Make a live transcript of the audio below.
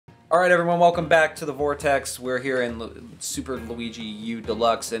Alright everyone, welcome back to the Vortex. We're here in Super Luigi U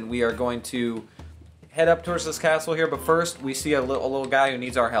Deluxe, and we are going to head up towards this castle here, but first we see a little guy who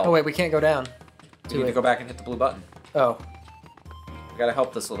needs our help. Oh wait, we can't go down. We need to go back and hit the blue button. Oh. We gotta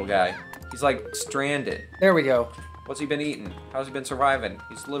help this little guy. He's like stranded. There we go. What's he been eating? How's he been surviving?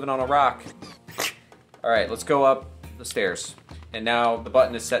 He's living on a rock. Alright, let's go up the stairs. And now the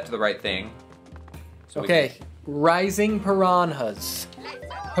button is set to the right thing. So okay, rising piranhas.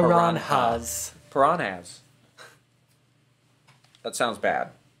 Piranhas. Piranhas. That sounds bad.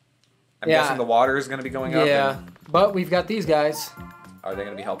 I'm guessing the water is going to be going up. Yeah, but we've got these guys. Are they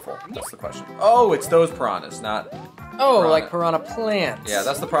going to be helpful? That's the question. Oh, it's those piranhas, not... Oh, piranha. Like piranha plants. Yeah,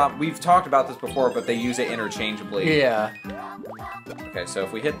 that's the problem. We've talked about this before, but they use it interchangeably. Yeah. Okay, so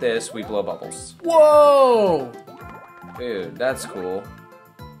if we hit this, we blow bubbles. Whoa! Dude, that's cool.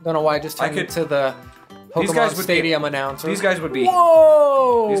 Don't know why I just turned into the Pokemon Stadium announcer. These guys would be...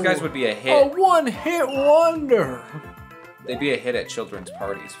 Whoa! These guys would be a hit. A one-hit wonder! They'd be a hit at children's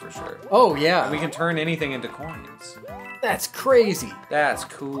parties, for sure. Oh, yeah. And we can turn anything into coins. That's crazy. That's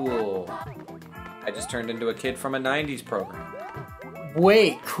cool. I just turned into a kid from a 90s program.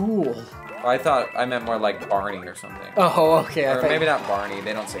 Wait, cool. I thought I meant more like Barney or something. Oh, okay. Or maybe not Barney.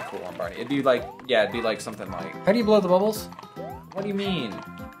 They don't say cool on Barney. It'd be like, yeah, it'd be like something like... How do you blow the bubbles? What do you mean?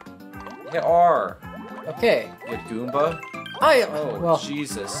 Hit R. Okay. You Goomba? Oh, well.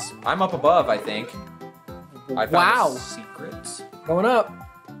 Jesus. I'm up above, I think. I found secrets. Going up.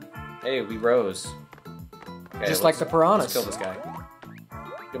 Hey, we rose. Okay, just like the piranhas. Let's kill this guy.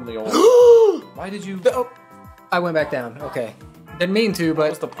 Give him the old... Why did you... Oh, I went back down. Okay. Didn't mean to, but...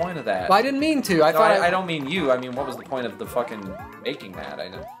 What's the point of that? Well, I didn't mean to. I thought I don't mean you. I mean, what was the point of the fucking making that? I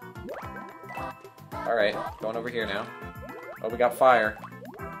know. Alright, going over here now. Oh, we got fire.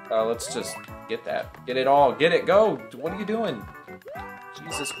 Let's just get that. Get it all. Get it. Go. What are you doing?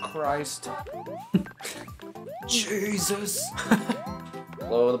 Jesus Christ. Jesus.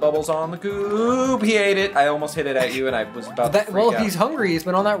 Blow the bubbles on the goop. He ate it. I almost hit it at you, and I was about to freak well, out. he's hungry. He's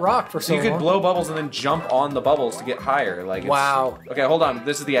been on that rock for so long. You could blow bubbles and then jump on the bubbles to get higher. Like, wow. Okay, hold on.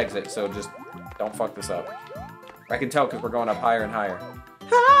 This is the exit, so just don't fuck this up. I can tell because we're going up higher and higher.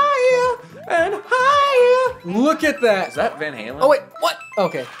 Higher and higher. Look at that. Is that Van Halen? Oh, wait. What?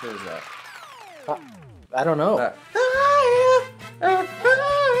 Okay. Who is that? I don't know.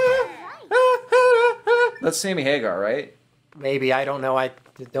 That's Sammy Hagar, right? Maybe. I don't know. I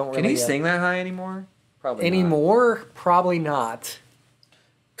don't really... Can he sing that high anymore? Probably anymore? Not. Probably not.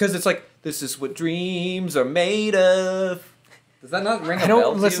 Because it's like, this is what dreams are made of. Does that not ring a bell? I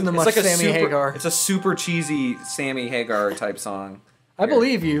don't listen to much like Sammy Hagar. It's a super cheesy Sammy Hagar type song. I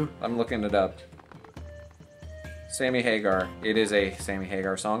believe you. I'm looking it up. Sammy Hagar. It is a Sammy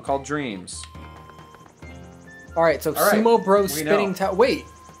Hagar song called Dreams. All right, so Sumo Bros spinning tower. Wait,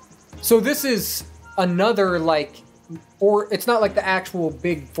 so this is another like, or it's not like the actual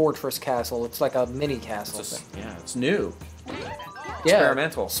big fortress castle. It's like a mini castle. Yeah, it's new. Yeah,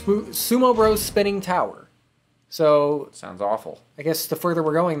 experimental. Sumo Bros spinning tower. So sounds awful. I guess the further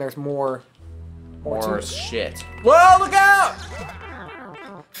we're going, there's more shit. Whoa! Look out!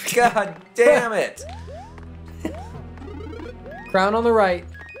 God damn it! Crown on the right.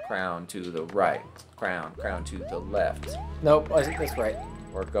 Crown to the right. Crown to the left. Nope, that's right.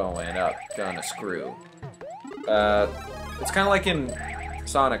 We're going up, gonna screw. It's kind of like in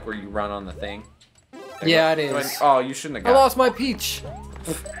Sonic where you run on the thing. Yeah, it is. Oh, you shouldn't have got I lost my peach.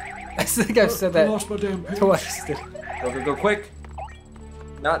 I think I've said that. I lost my damn peach. Twice. Go quick.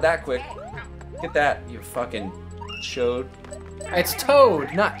 Not that quick. Get that, you fucking chode. It's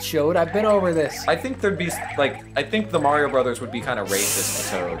Toad, not Chode. I've been over this. I think there'd be, like, I think the Mario Brothers would be kind of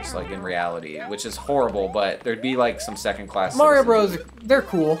racist to Toads, like, in reality, which is horrible, but there'd be, like, some second-class Mario Bros, they're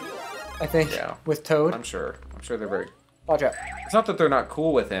cool, I think, with Toad. I'm sure they're very... Watch out. It's not that they're not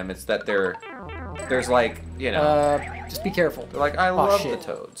cool with him, it's that there's, like, you know... just be careful. They're like, I love the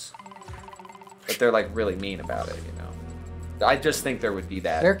Toads. But they're, like, really mean about it, you know? I just think there would be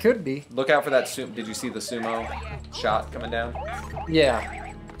that. There could be. Look out for that sumo. Did you see the sumo shot coming down?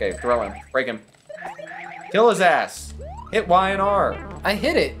 Yeah. Okay, throw him. Break him. Kill his ass. Hit Y and R. I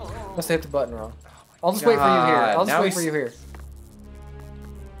hit it. Must have hit the button wrong. I'll just wait for you here. I'll just wait for you here.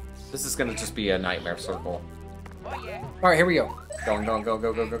 This is gonna just be a nightmare circle. Alright, here we go.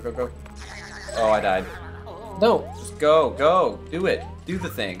 Go. Oh, I died. No. Just go. Do it. Do the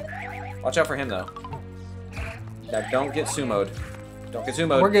thing. Watch out for him, though. Now, don't get sumoed. Don't get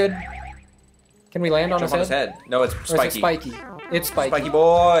sumoed. We're good. Can we land on his head? No, it's spiky. Or is it spiky? It's spiky. Spiky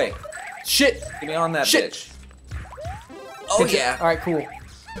boy. Shit. Get me on that bitch. Oh, yeah. All right, cool.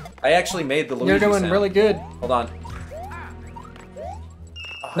 I actually made the Luigi You're doing sound. really good. Hold on.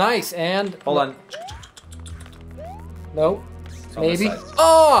 Nice, and... Hold on. Nope. It's on Maybe. this side.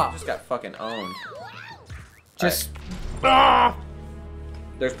 Oh! Just got fucking owned. Just... Right.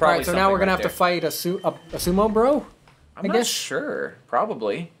 There's probably Alright, so now we're gonna have to fight a sumo bro? I'm not sure.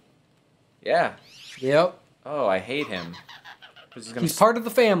 Probably. Yeah. Yep. Oh, I hate him. He's part of the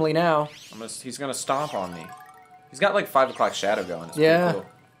family now. He's gonna stomp on me. He's got like 5 o'clock shadow going. It's yeah. Cool.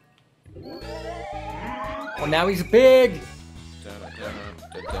 Well, now he's big.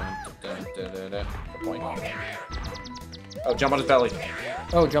 Good point. Oh, jump on his belly.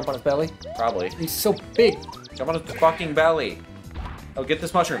 Oh, jump on his belly? Probably. He's so big. Jump on his fucking belly. Oh, get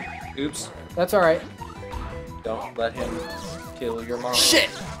this mushroom. Oops. That's alright. Don't let him kill your mom. Shit!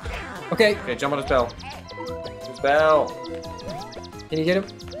 Okay. Okay, jump on his bell. His bell. Can you get him?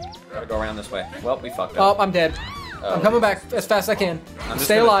 Gotta go around this way. Well, we fucked up. Oh, I'm dead. Oh. I'm coming back as fast as I can.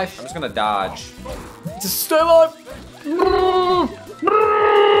 Stay alive. alive. I'm just gonna dodge. Just stay alive!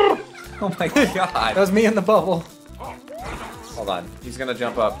 Oh my god. That was me in the bubble. Hold on. He's gonna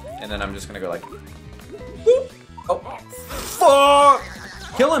jump up, and then I'm just gonna go like... Boop. Oh. Fuck!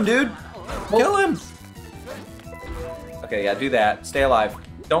 Kill him, dude! Kill him! Okay, yeah, do that. Stay alive.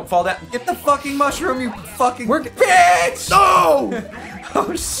 Don't fall down. Get the fucking mushroom, you fucking bitch! No!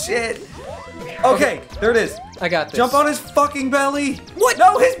 Oh, shit. Okay, there it is. I got this. Jump on his fucking belly. What?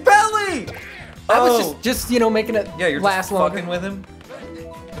 No, his belly! I was just you know, making it you're last just longer. fucking with him.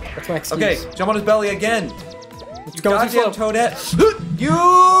 That's my excuse. Okay, jump on his belly again. It's going too slow. Toadette. You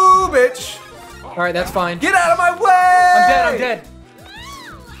bitch. Alright, that's fine. Get out of my way! I'm dead.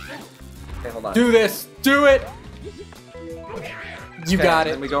 Okay, hold on. Do this. Do it. You got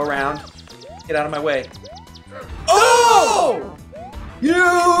it. Then we go around. Get out of my way. Oh! You!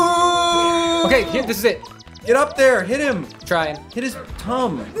 Okay, this is it. Get up there. Hit him. Trying. Hit his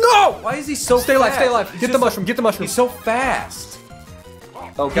tum. No! Why is he so fast? Stay alive, stay alive. Get the mushroom, get the mushroom. He's so fast.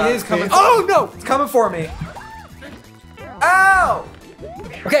 Oh, God. He is coming. Oh, no! It's coming for me. Ow!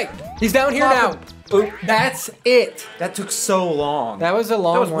 Okay, he's down here now. Oop. That's it. That took so long. That was a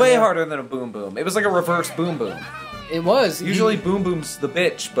long one. That was way harder than a boom boom. It was like a reverse boom boom. It was. Usually boom boom's the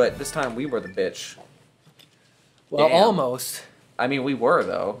bitch, but this time we were the bitch. Well, Damn. almost. I mean, we were,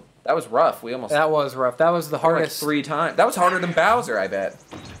 though. That was rough. We almost... That was rough. That was the hardest. Like 3 times. That was harder than Bowser, I bet.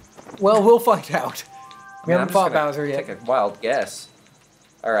 Well, we'll find out. We haven't fought gonna Bowser yet. Take a wild guess.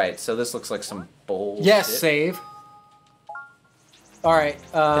 Alright, so this looks like some bullshit. Yes, save. Alright,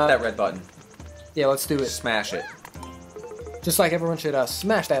 Hit that red button. Yeah, let's do it. Smash it. Just like everyone should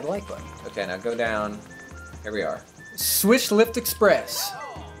smash that like button. Okay, now go down. Here we are. Switch Lift Express.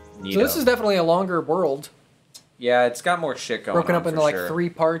 Neato. So this is definitely a longer world. Yeah, it's got more shit going on. Broken up into like 3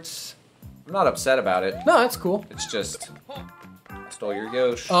 parts. I'm not upset about it. No, that's cool. It's just... I stole your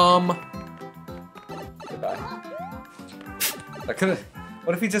Yosh. Goodbye. I could've...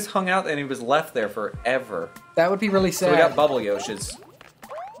 What if he just hung out and he was left there forever? That would be really sad. So we got Bubble Yoshes.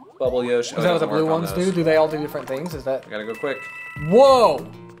 Bubble Yosh. Is that what the blue ones do? Do they all do different things? Is that... We gotta go quick. Whoa!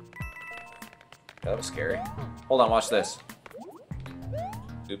 That was scary. Hold on, watch this.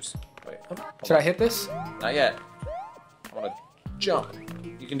 Oops. Wait. Should I hit this? Not yet. I wanna jump.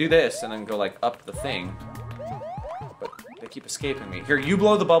 You can do this and then go like up the thing. But they keep escaping me. Here, you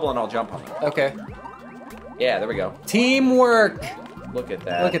blow the bubble and I'll jump on them. Okay. Yeah, there we go. Teamwork! Look at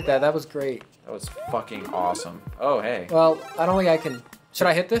that. Look at that. That was great. That was fucking awesome. Oh, hey. Well, I don't think I can... Should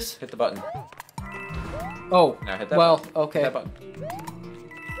I hit this? Hit the button. Oh. Now hit that well, button. okay. Hit that button.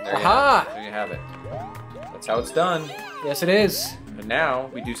 There Aha! There you have it. That's how it's done. Yes, it is. And now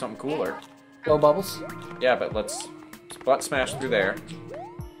we do something cooler. Blow bubbles? Yeah, but let's butt smash through there.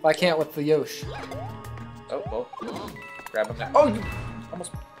 I can't with the Yosh. Oh, well. Grab him now. Oh, you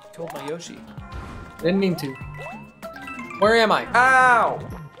almost killed my Yoshi. Didn't mean to. Where am I? Ow!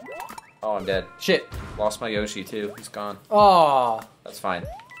 Oh, I'm dead. Shit. Lost my Yoshi, too. He's gone. Aw. That's fine.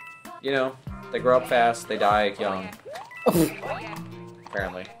 You know, they grow up fast, they die young.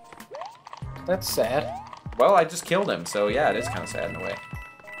 Apparently. That's sad. Well, I just killed him, so yeah, it is kind of sad in a way.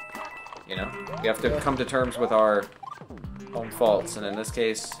 You know? We have to come to terms with our own faults, and in this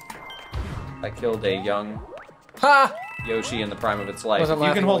case, I killed a young Ha! Yoshi in the prime of its life. Wasn't If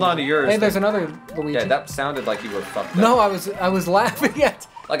you can hold on to yours. Hey, there's another Luigi. Yeah, that sounded like you were fucked up. No, I was laughing at...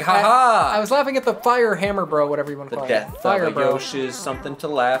 Like, haha! I was laughing at the Fire Hammer Bro, whatever you want to The call death it. Fire of a Bro. Yoshi is something to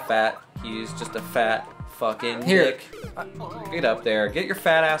laugh at. He's just a fat fucking Here. dick. Get up there. Get your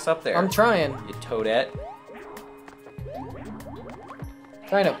fat ass up there. I'm trying. You toadette.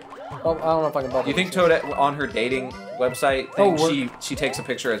 Trying to... Oh, I don't know if I can bubble. You think Toadette on her dating website thing, she takes a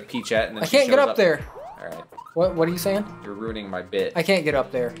picture as Peachette and then I can't get up there. Alright. What are you saying? You're ruining my bit. I can't get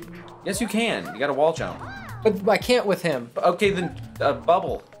up there. Yes, you can. You got a wall jump. But I can't with him. Okay, then a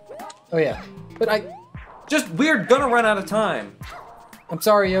bubble. Oh yeah, but we're gonna run out of time. I'm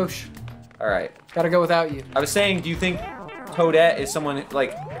sorry, Yosh. All right. Gotta go without you. I was saying, do you think Toadette is someone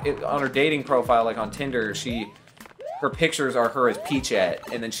like on her dating profile, like on Tinder, her pictures are her as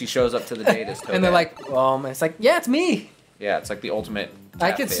Peachette, and then she shows up to the date as Toadette. And they're like, it's like, yeah, it's me. Yeah, it's like the ultimate.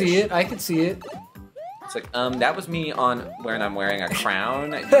 I could see it. I could see it. It's like, that was me on when I'm wearing a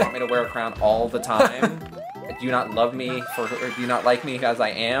crown. You want me to wear a crown all the time? Do you not love me or do you not like me as I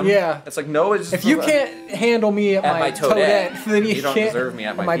am? Yeah. It's like, no, it's just... If you can't handle me at my Toadette, then you don't can't deserve me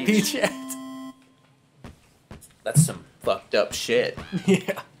at my Peachette. That's some fucked up shit.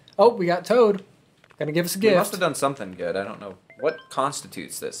 Yeah. Oh, we got Toad. Gonna give us a gift. We must have done something good. I don't know. What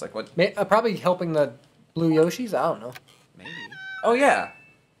constitutes this? Like what? Probably helping the blue Yoshis? I don't know. Maybe. Oh, yeah.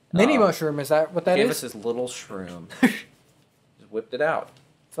 Mini mushroom, is that what that is? Gave us his little shroom. Just whipped it out.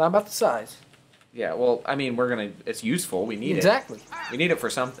 It's not about the size. Yeah, well, I mean, it's useful. We need it. Exactly. We need it for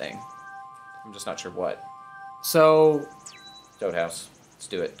something. I'm just not sure what. So... Toad House. Let's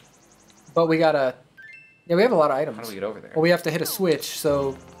do it. But we gotta... Yeah, we have a lot of items. How do we get over there? Well, we have to hit a switch,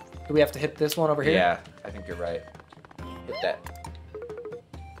 so... Do we have to hit this one over here? Yeah, I think you're right. Hit that.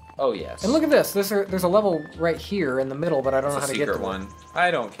 Oh, yes. And look at this. There's a level right here in the middle, but I don't know how to get to it. It's a secret one. I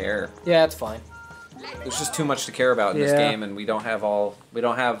don't care. Yeah, it's fine. There's just too much to care about in this game, and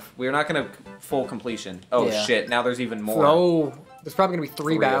we're not gonna full completion. Oh, yeah. shit, now there's even more. Oh, there's probably gonna be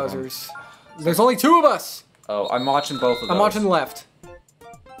three Bowsers. There's only two of us! Oh, I'm watching both of those. I'm watching left.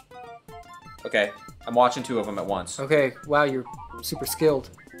 Okay, I'm watching two of them at once. Okay, wow, you're super skilled.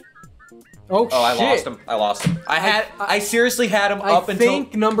 Oh, shit! I lost him. I seriously had him up until... I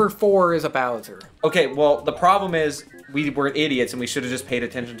think number 4 is a Bowser. Okay, well, the problem is, we were idiots and we should have just paid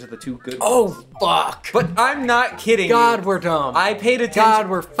attention to the two good ones. Oh, fuck. But I'm not kidding God, we're dumb. I paid attention. God,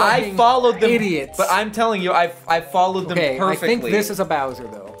 we're fucking I followed them, idiots. But I'm telling you, I followed them perfectly. I think this is a Bowser,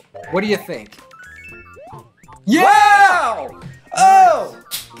 though. What do you think? Yeah! Wow! Oh!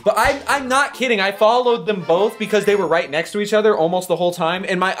 But I'm not kidding. I followed them both because they were right next to each other almost the whole time,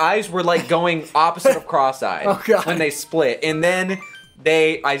 and my eyes were like going opposite of cross-eyed when they split. And then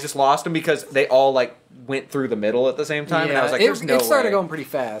I just lost them because they all like went through the middle at the same time, and I was like, "There's no way." It started going pretty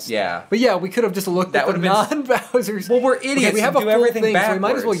fast. Yeah, but yeah, we could have just looked at the non-Bowsers. Well, we're idiots. Okay, we have a do full everything thing, backwards. so we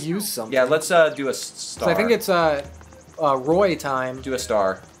might as well use something. Yeah, let's do a star. So I think it's Roy time. Do a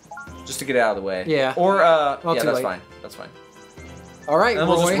star, just to get it out of the way. Yeah. Or well, yeah, that's fine. That's fine. All right, and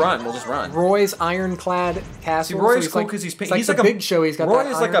Roy. We'll just run. We'll just run. Roy's ironclad castle. See, Roy's so cool because he's pink. Like he's the like a big show. He's got Roy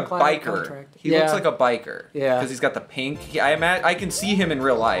that is like a biker. Contract. He looks like a biker. Yeah. Because he's got the pink. I can see him in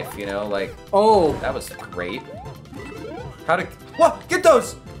real life. You know, like. Oh. That was great. What? Get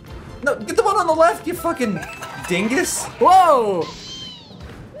those! No, get the one on the left. You fucking dingus! Whoa!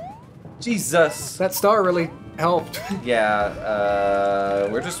 Jesus. That star really helped. Yeah.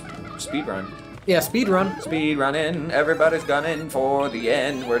 We're just speedrun. Yeah, speedrun. Speedrunning, everybody's gunning for the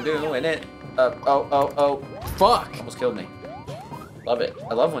end. We're doing it. Oh. Fuck. Almost killed me. Love it.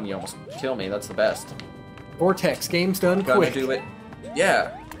 I love when you almost kill me. That's the best. Vortex, game's done Gonna quick. Do it.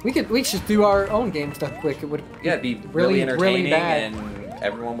 Yeah. We should do our own games done quick. It would it'd be really entertaining and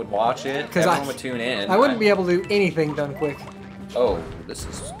everyone would watch it. Everyone would tune in. I wouldn't be able to do anything done quick. Oh, this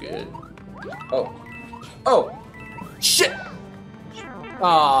is good. Oh. Shit!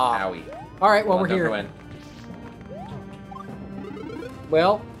 Ah. Owie. Alright, well, we're here. Win.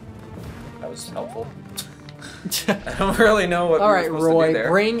 Well. That was helpful. I don't really know what Alright, we were supposed to do there.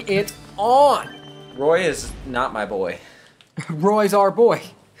 Bring it on! Roy is not my boy. Roy's our boy.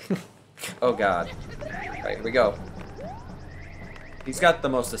 Oh, God. Alright, here we go. He's got the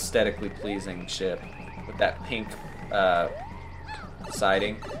most aesthetically pleasing ship. With that pink,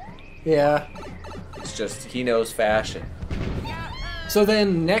 siding. Yeah. It's just, he knows fashion. So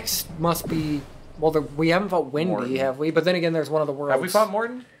then next must be, well, we haven't fought Wendy, Morton. have we? But then again, there's one of the worlds. Have we fought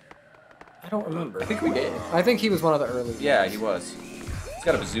Morton? I don't remember. I think we did. I think he was one of the early. Yeah, he was. He's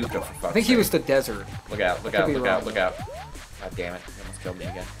got a bazooka for fuck's sake. I think he was the desert. Look out, look out, look out, look out. God damn it, he almost killed me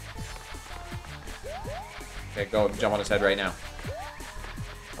again. Okay, go jump on his head right now.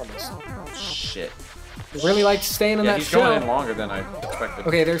 Almost. Oh, shit. Really like staying in that he's show. going in longer than I expected.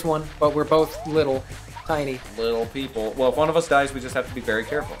 Okay, there's one, but we're both little, tiny. Little people. Well, if one of us dies, we just have to be very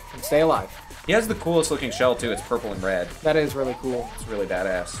careful. And stay alive. He has the coolest looking shell, too. It's purple and red. That is really cool. It's really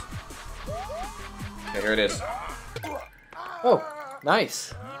badass. Okay, here it is. Oh,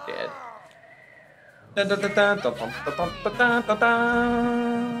 nice. Dead. Yeah,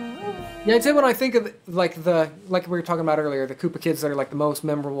 I'd say when I think of like we were talking about earlier, the Koopa kids that are like the most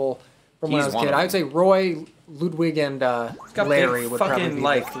memorable from when I was a kid. I would say Roy, Ludwig, and Larry would probably be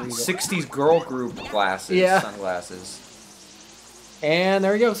like the three. 60s girl group glasses, sunglasses. And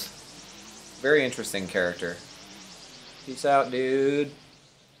there he goes. Very interesting character. Peace out, dude.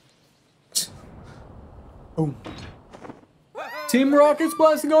 Boom. Team Rocket's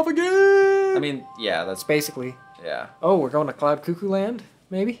blasting off again! I mean, yeah, that's basically. Yeah. Oh, we're going to Cloud Cuckoo Land,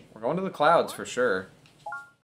 maybe? We're going to the clouds for sure.